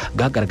Amerika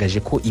bwagaragaje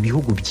ko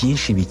ibihugu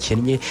byinshi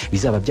bikennye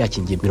bizaba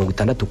byakingiye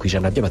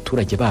 60%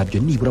 by'abaturage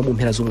babyo nibura mu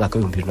mpera z'umwaka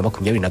wa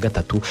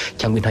 2023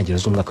 cyangwa intangiriro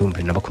z'umwaka wa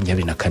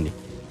 2024.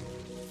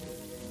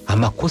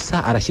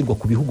 Amakosa arashyirwa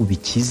ku bihugu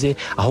bikize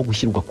aho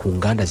gushyirwa ku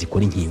nganda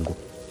zikora inkingo.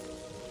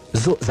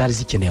 Zo zari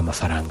zikeneye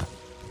amafaranga.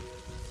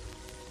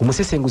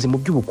 Umusesenguzi mu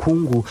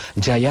by'ubukungu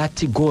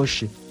Jayati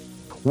Ghosh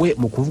we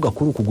mu kuvuga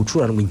kuri uku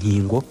gucuranwa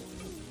inkingo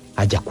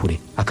ajya kure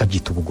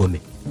akabyita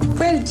ubugome.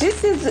 Well,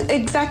 this is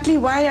exactly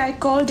why I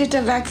called it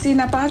a vaccine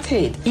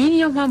apartheid. Iyi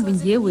niyo mpamvu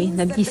ngewe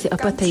nabyise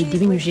apartheid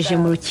binyujije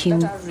mu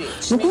rukingo.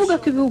 Ni ukuvuga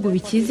ko ibihugu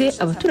bikize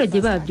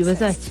abaturage babyo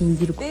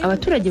bazakingirwa,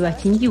 abaturage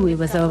bakingiwe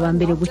bazaba ba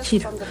mbere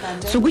gukira.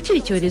 Si ugukira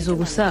icyorezo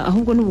gusa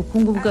ahubwo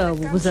n'ubukungu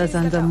bwabo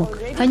buzazanzamuka.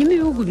 Hanyuma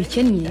ibihugu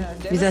bikennye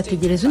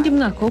bizategereza undi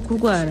mwaka wo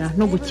kurwara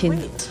no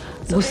gukena.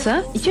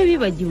 Gusa icyo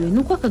bibagiwe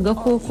nuko aka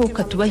gakoko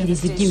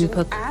katubahiriza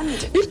iby'imipaka.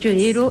 Bityo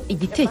rero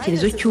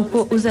igitekerezo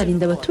cy'uko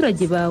uzarinda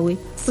abaturage bawe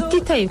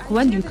utitaye ku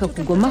bandi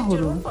bikakugwa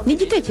amahoro ni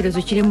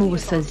igitekerezo kirimo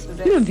ubusazi.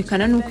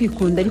 Birumvikana no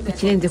kwikunda ariko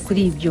kirenze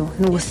kuri ibyo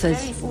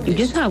n'ubusazi.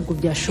 Ibyo ntabwo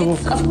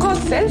byashoboka. Of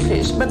course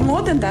selfish, but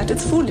more than that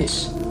it's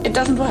foolish. It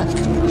doesn't work.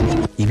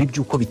 Ibi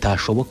by'uko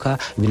bitashoboka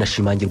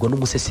binashimangirwa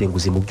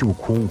n'umusesenguzi mu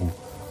by'ubukungu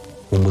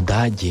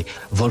Umudage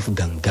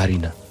Wolfgang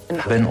Gariner.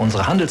 Wenn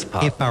unsere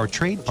Handelspartner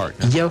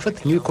igihe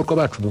abafatanyabikorwa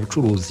bacu mu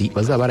bucuruzi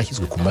bazaba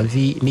barashyizwe ku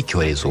mavi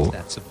n'icyorezo,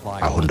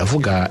 aho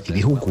ndavuga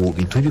ibihugu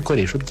biduha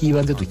ibikoresho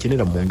by'ibanze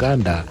dukenera mu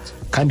nganda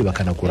kandi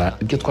bakanagura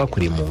ibyo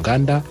twakoreye mu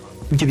nganda,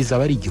 ibyo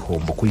bizaba ari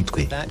igihombo kuri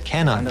twe.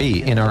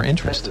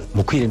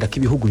 Mu kwirinda ko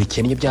ibihugu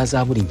bikennye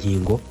byazabura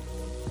inkingo,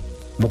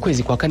 mu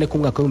kwezi kwa 4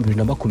 k'umwaka wa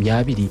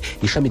 2020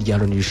 ishami rya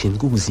Loni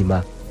rishinzwe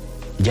ubuzima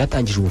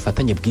ryatangije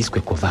ubufatanye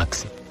bwiswe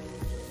COVAX.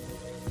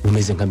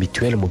 Bumeze nka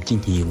mituweli mu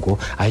by'inkingo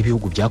aho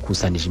ibihugu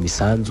byakusanije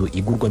imisanzu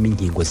igurwamo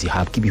inkingo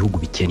zihabwa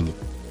ibihugu bikennye.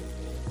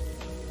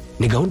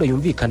 Ni gahunda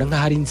yumvikana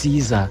nk'aho ari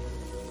nziza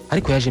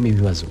ariko yajemo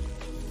ibibazo.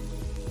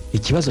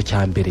 Ikibazo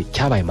cya mbere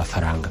cyabaye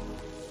amafaranga.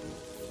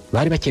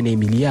 Bari bakeneye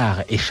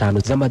miliyari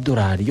 5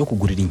 z'amadolari yo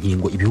kugurira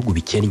inkingo ibihugu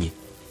bikennye.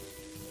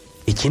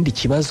 Ikindi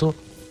kibazo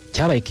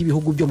cyabaye ko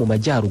ibihugu byo mu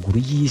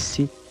majyaruguru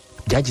y'isi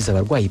byagize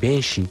abarwayi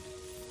benshi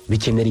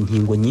bikenera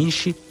inkingo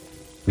nyinshi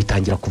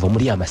bitangira kuva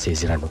muri ya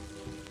masezerano.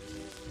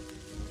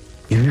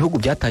 ibi bihugu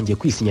byatangiye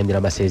kwisinyanira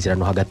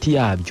amasezerano hagati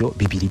yabyo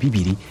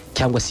bibiri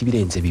cyangwa se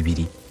ibirenze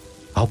bibiri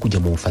aho kujya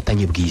mu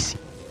bufatanye bw'isi.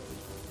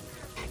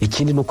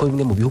 Ikindi nuko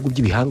bimwe mu bihugu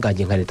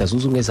by'ibihangange nka Leta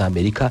Zunze Ubumwe za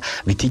Amerika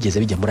bitigeze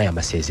bijya muri aya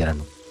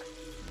masezerano.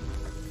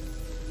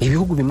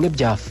 Ibihugu bimwe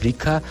bya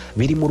Afurika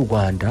birimo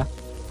Rwanda,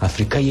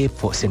 Afurika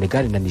y'Epfo,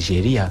 Senegal na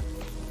Nigeria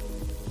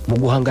mu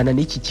guhangana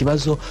n'iki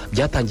kibazo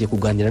byatangiye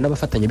kuganira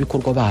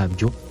n'abafatanyabikorwa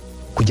babyo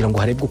kugira ngo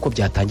harebwe uko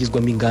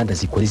byatangizwamo inganda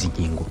zikora izi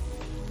nkingo.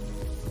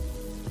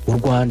 U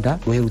Rwanda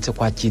ruherutse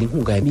kwakira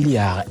inkunga ya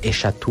miliyari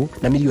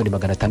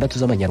 3,600,000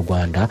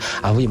 z'amanyarwanda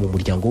avuye mu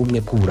muryango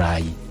w'ubumwe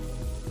bw'Uburayi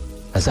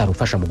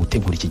azarufasha mu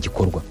gutegura iki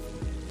gikorwa.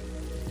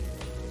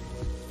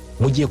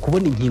 Mu gihe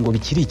kubona inkingo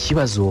bikiri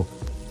ikibazo,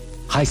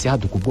 hahise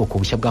haduka ubwoko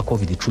bushya bwa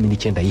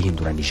COVID-19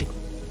 yihinduranije.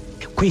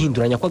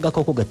 Kwihinduranya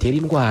kw'agakoko gatera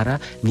indwara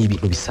ni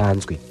ibintu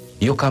bisanzwe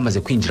iyo kamaze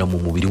kwinjira mu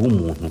mubiri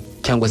w'umuntu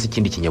cyangwa se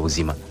ikindi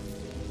kinyabuzima.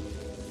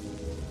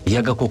 Iyo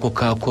agakoko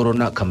ka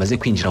corona kamaze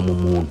kwinjira mu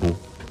muntu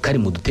kari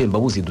mu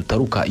dutembabuzi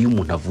dutaruka iyo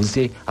umuntu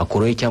avuze,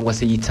 akoroye cyangwa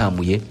se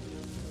yitsamuye,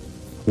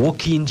 uwo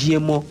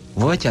kinjiyemo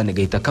vuba cyane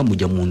gahita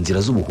kamujya mu nzira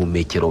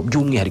z'ubuhumekero,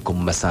 by'umwihariko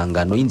mu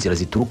masangano y'inzira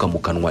zituruka mu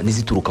kanwa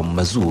n'izituruka mu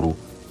mazuru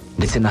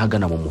ndetse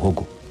n'ahagana mu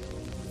muhogo.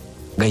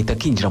 Gahita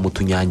kinjira mu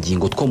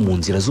tunyangingo two mu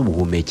nzira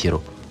z'ubuhumekero.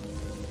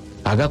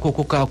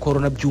 Agakoko ka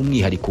corona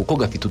by'umwihariko ko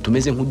gafite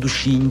utumeze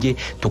nk'udushinge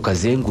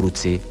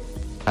tukazengurutse,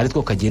 ari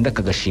two kagenda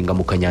kagashinga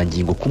mu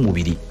kanyangingo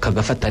k'umubiri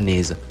kagafata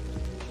neza.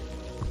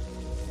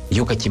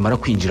 Iyo kakimara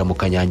kwinjira mu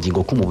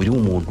kanyangingo k'umubiri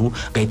w'umuntu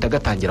gahita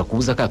gatangira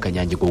kubuza ka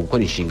kanyangingo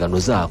gukora inshingano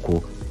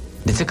zako,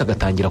 ndetse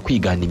kagatangira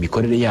kwigana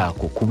imikorere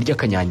yako ku buryo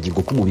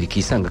akanyangingo k'umubiri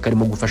kisanga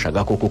karimo gufasha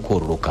agakoko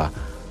kororoka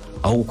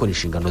aho gukora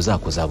inshingano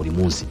zako za buri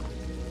munsi.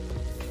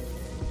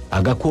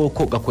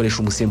 Agakoko gakoresha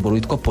umusemburo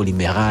witwa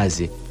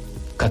polymerase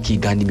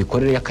kakigana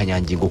imikorere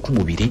y'akanyangingo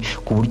k'umubiri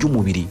ku buryo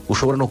umubiri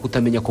ushobora no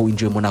kutamenya ko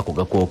winjiyemo n'ako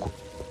gakoko.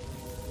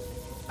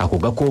 Ako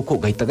gakoko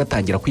gahita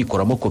gatangira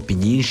kwikoramo kopi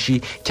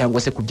nyinshi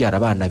cyangwa se kubyara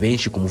abana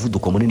benshi ku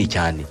muvuduko munini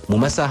cyane. Mu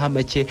masaha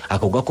make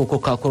ako gakoko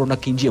ka corona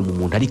kinjiye mu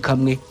muntu ari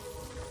kamwe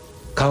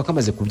kaba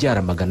kamaze kubyara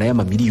amagana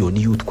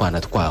y'amamiliyoni y'utwana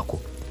twako.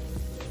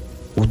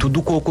 Utu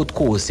dukoko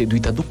twose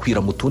duhita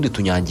dukwira mu tundi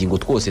tunyangingo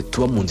twose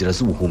tuba mu nzira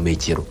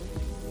z'ubuhumekero.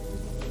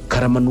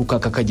 Karamanuka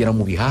kakagera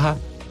mu bihaha.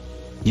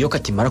 Iyo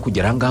kakimara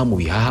kugera ngaha mu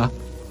bihaha,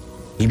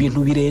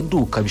 ibintu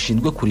birenduka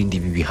bishinzwe kurinda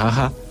ibi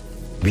bihaha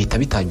bihita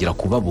bitangira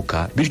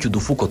kubabuka, bityo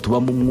udufuko tuba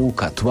mu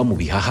mwuka tuba mu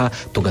bihaha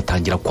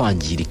tugatangira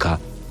kwangirika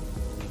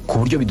ku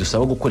buryo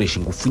bidusaba gukoresha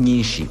ingufu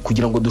nyinshi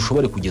kugira ngo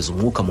dushobore kugeza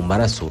umwuka mu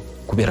maraso,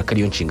 kubera ko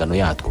ariyo nshingano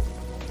yatwo.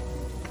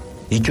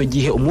 Icyo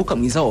gihe umwuka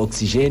mwiza wa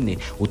oxygene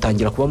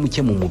utangira kuba muke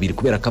mu mubiri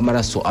kubera ko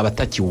amaraso aba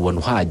atakiwubona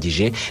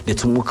uhagije,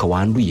 ndetse umwuka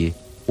wanduye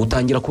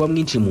utangira kuba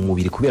mwinshi mu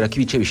mubiri kubera ko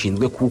ibice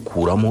bishinzwe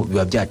kuwukuramo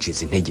biba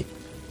byacitse intege.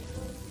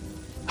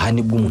 Aha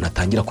nibwo umuntu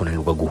atangira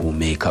kunanirwa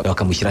guhumeka,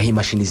 bakamushyiraho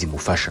imashini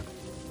zimufasha.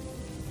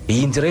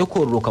 Iyi nzira yo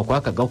kororoka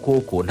kw'aka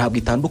gakoko ntabwo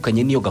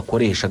itandukanye n'iyo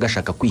gakoresha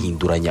gashaka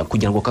kwihinduranya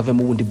kugira ngo kave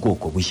mu bundi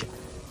bwoko bushya.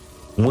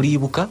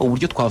 Muribuka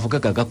uburyo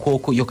twavugaga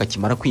agakoko iyo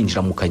kakimara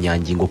kwinjira mu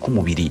kanyangingo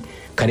k'umubiri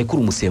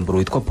karekura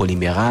umusemburo witwa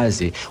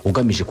polymerase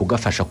ugamije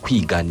kugafasha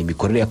kwigana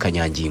imikorere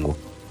y'akanyangingo.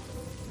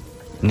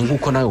 Ni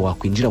nk'uko nawe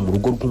wakwinjira mu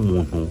rugo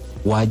rw'umuntu,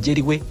 wagera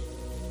iwe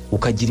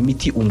ukagira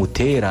imiti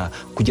umutera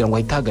kugira ngo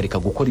ahite ahagarika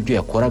gukora ibyo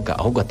yakoraga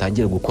ahubwo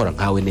atangire gukora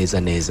nkawe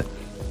neza neza.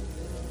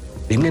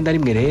 Rimwe na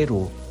rimwe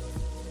rero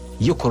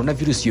iyo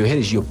coronavirus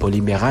yohereje iyo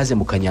polymerase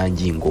mu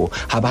kanyangingo,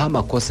 habaho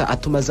amakosa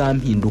atuma za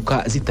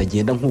mpinduka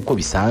zitagenda nk'uko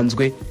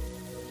bisanzwe,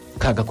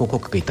 ka gakoko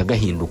kagahita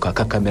gahinduka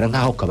kakamera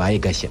nk'aho kabaye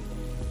gashya.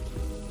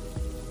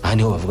 Aha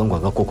niho bavuga ngo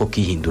agakoko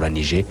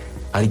kihinduranije,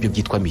 aribyo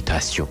byitwa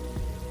mutation.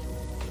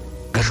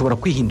 Gashobora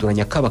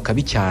kwihinduranya kaba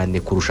kabi cyane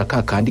kurusha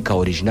ka kandi ka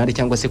original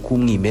cyangwa se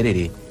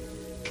k'umwimerere,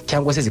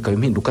 cyangwa se zikaba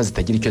impinduka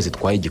zitagira icyo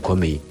zitwaye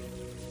gikomeye.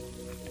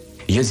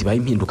 Iyo zibaye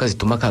impinduka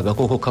zituma ka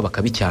gakoko kaba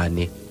kabi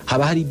cyane,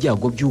 haba hari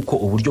ibyago by'uko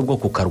uburyo bwo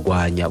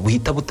kukarwanya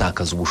buhita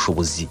butakaza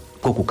ubushobozi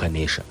bwo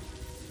kukanesha.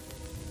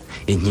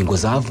 Inkingo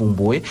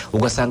zavumbuwe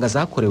ugasanga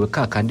zakorewe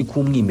ka kandi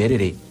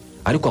k'umwimerere,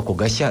 ariko ako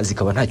gashya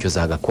zikaba ntacyo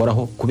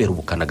zagakoraho kubera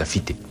ubukana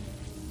gafite.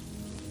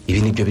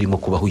 Ibi nibyo birimo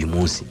kubaho uyu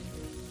munsi.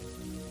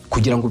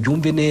 Kugira ngo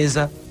byumve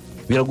neza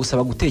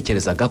biragusaba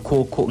gutekereza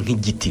agakoko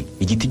nk'igiti,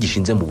 igiti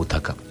gishinze mu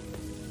butaka.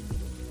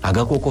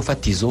 Agakoko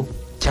fatizo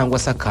cyangwa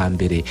se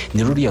akambere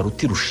ni ruriya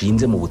ruti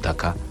rushinze mu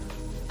butaka,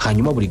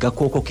 hanyuma buri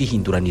gakoko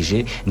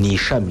kihinduranije ni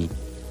ishami,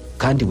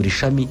 kandi buri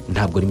shami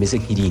ntabwo rimeze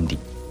nk'irindi.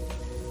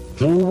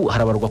 Nk'ubu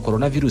harabarwa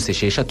coronavirus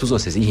 6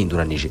 zose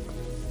zihinduranije.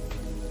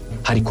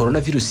 Hari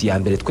coronavirus ya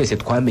mbere twese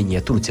twamenye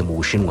yaturutse mu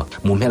Bushinwa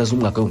mu mpera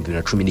z'umwaka wa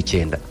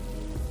 2019.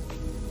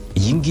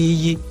 Iyi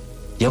ngiyi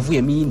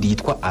yavuyemo iyindi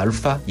yitwa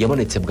alpha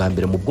yabonetse bwa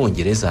mbere mu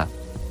Bwongereza,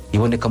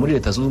 iboneka muri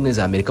Leta Zunze Ubumwe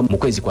za Amerika mu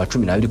kwezi kwa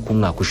 12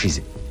 k'umwaka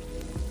ushize.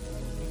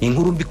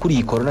 Inkuru mbi kuri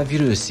iyi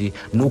coronavirus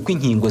ni uko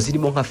inkingo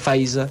zirimo nka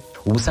Pfizer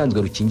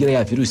ubusanzwe rukingira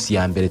ya virusi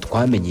ya mbere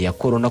twamenye ya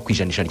corona ku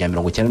ijanisha rya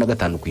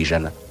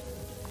 95%.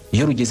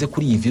 Iyo rugeze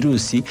kuri iyi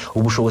virusi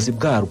ubushobozi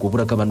bwarwo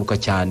buragabanuka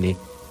cyane,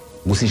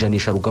 gusa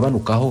ijanisha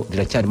rugabanukaho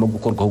riracyarimo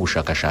gukorwaho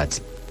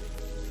ubushakashatsi.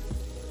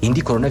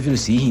 indi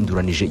coronavirus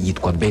yihinduranije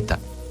yitwa beta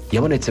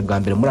yabonetse bwa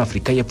mbere muri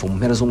Afurika y'Epfo mu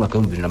mpera z'umwaka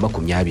wa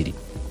 2020.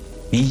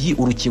 Iyi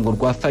urukingo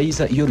rwa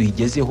Pfizer iyo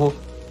ruyigezeho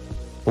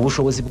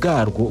ubushobozi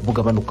bwarwo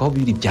bugabanukaho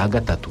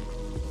 2/3.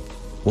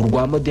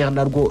 Urwa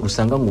Moderna rwo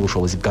rusanga mu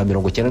bushobozi bwa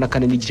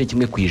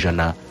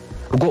 94.1%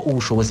 rwo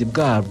ubushobozi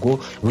bwarwo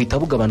buhita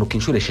bugabanuka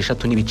inshuro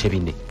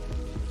 6.4.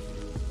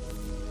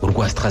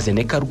 Urwa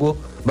AstraZeneca rwo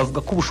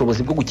bavuga ko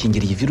ubushobozi bwo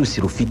gukingira iyi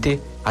virusi rufite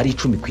ari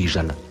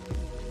 10%.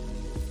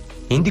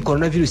 Indi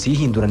coronavirus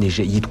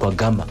yihinduranije yitwa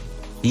Gamma.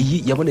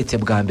 Iyi yabonetse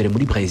bwa mbere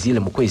muri Brazil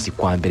mu kwezi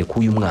kwa mbere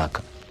k'uyu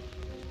mwaka.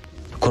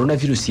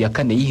 Coronavirus ya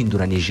kane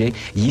yihinduranije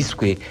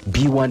yiswe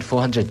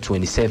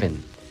B1427.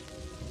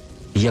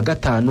 Iya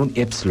gatanu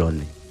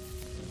Epsilon.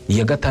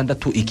 Iya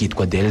gatandatu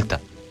ikitwa Delta.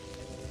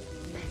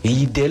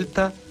 Iyi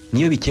Delta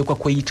niyo bikekwa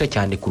ko yica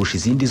cyane kurusha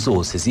izindi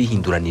zose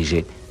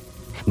zihinduranije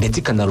ndetse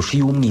ikanarusha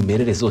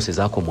y'umwimerere zose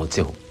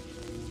zakomotseho.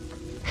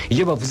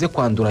 Iyo bavuze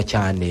kwandura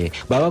cyane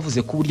baba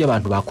bavuze ko uburyo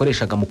abantu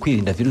bakoreshaga mu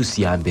kwirinda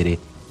virusi ya mbere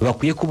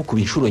bakwiye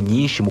kubukuba inshuro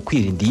nyinshi mu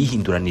kwirinda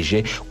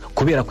yihinduranije,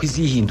 kubera ko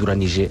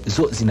izihinduranije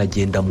zo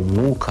zinagenda mu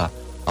mwuka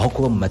aho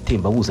kuba mu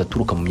matembabuzi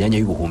aturuka mu myanya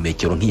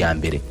y'ubuhumekero nk'iya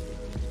mbere.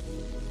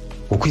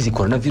 Uko izi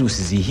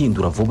coronavirus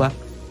zihindura vuba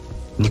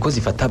niko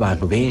zifata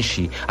abantu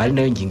benshi, ari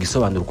nayo ngingo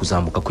isobanura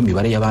kuzamuka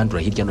kw'imibare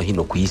y'abandura hirya no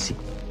hino ku isi.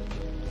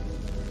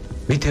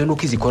 Bitewe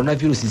n'uko izi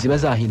coronavirus ziba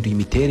zahinduye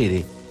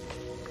imiterere,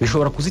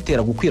 bishobora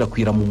kuzitera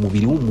gukwirakwira mu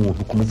mubiri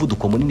w'umuntu ku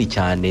muvuduko munini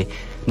cyane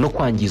no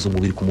kwangiza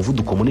umubiri ku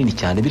muvuduko munini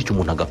cyane, bityo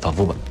umuntu agapfa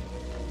vuba.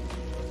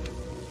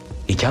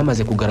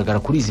 Icyamaze kugaragara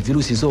kuri izi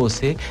virusi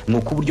zose ni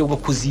uko uburyo bwo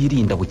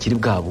kuzirinda bukiri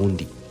bwa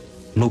bundi.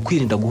 Ni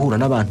ukwirinda guhura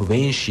n'abantu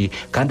benshi,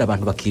 kandi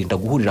abantu bakirinda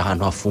guhurira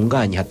ahantu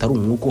hafunganye hatari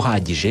umwuka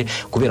uhagije,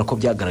 kubera ko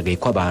byagaragaye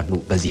ko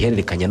abantu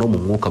bazihererekanya no mu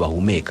mwuka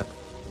bahumeka.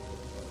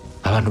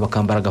 Abantu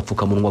bakambara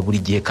agapfukamunwa buri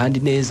gihe kandi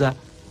neza,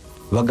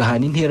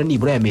 bagahana intera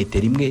nibura ya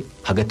metero 1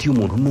 hagati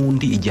y'umuntu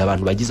n'undi igihe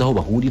abantu bagize aho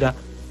bahurira,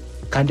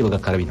 kandi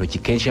bagakaraba intoki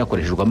kenshi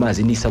hakoreshejwe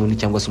amazi n'isabuni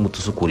cyangwa se umuti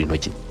usukura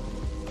intoki.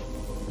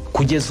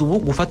 Kugeza ubu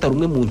gufata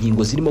rumwe mu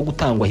nkingo zirimo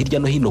gutangwa hirya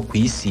no hino ku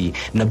isi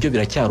nabyo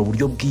biracyari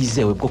uburyo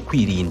bwizewe bwo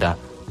kwirinda,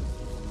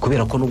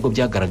 kubera ko nubwo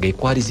byagaragaye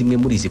ko hari zimwe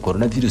muri izi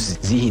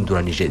coronavirus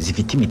zihinduranije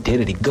zifite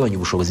imiterere igabanya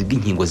ubushobozi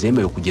bw'inkingo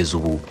zemewe kugeza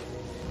ubu,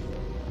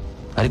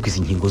 ariko izi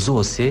nkingo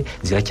zose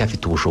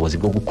ziracyafite ubushobozi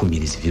bwo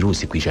gukumira izi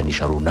virusi ku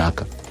ijanisha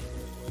runaka.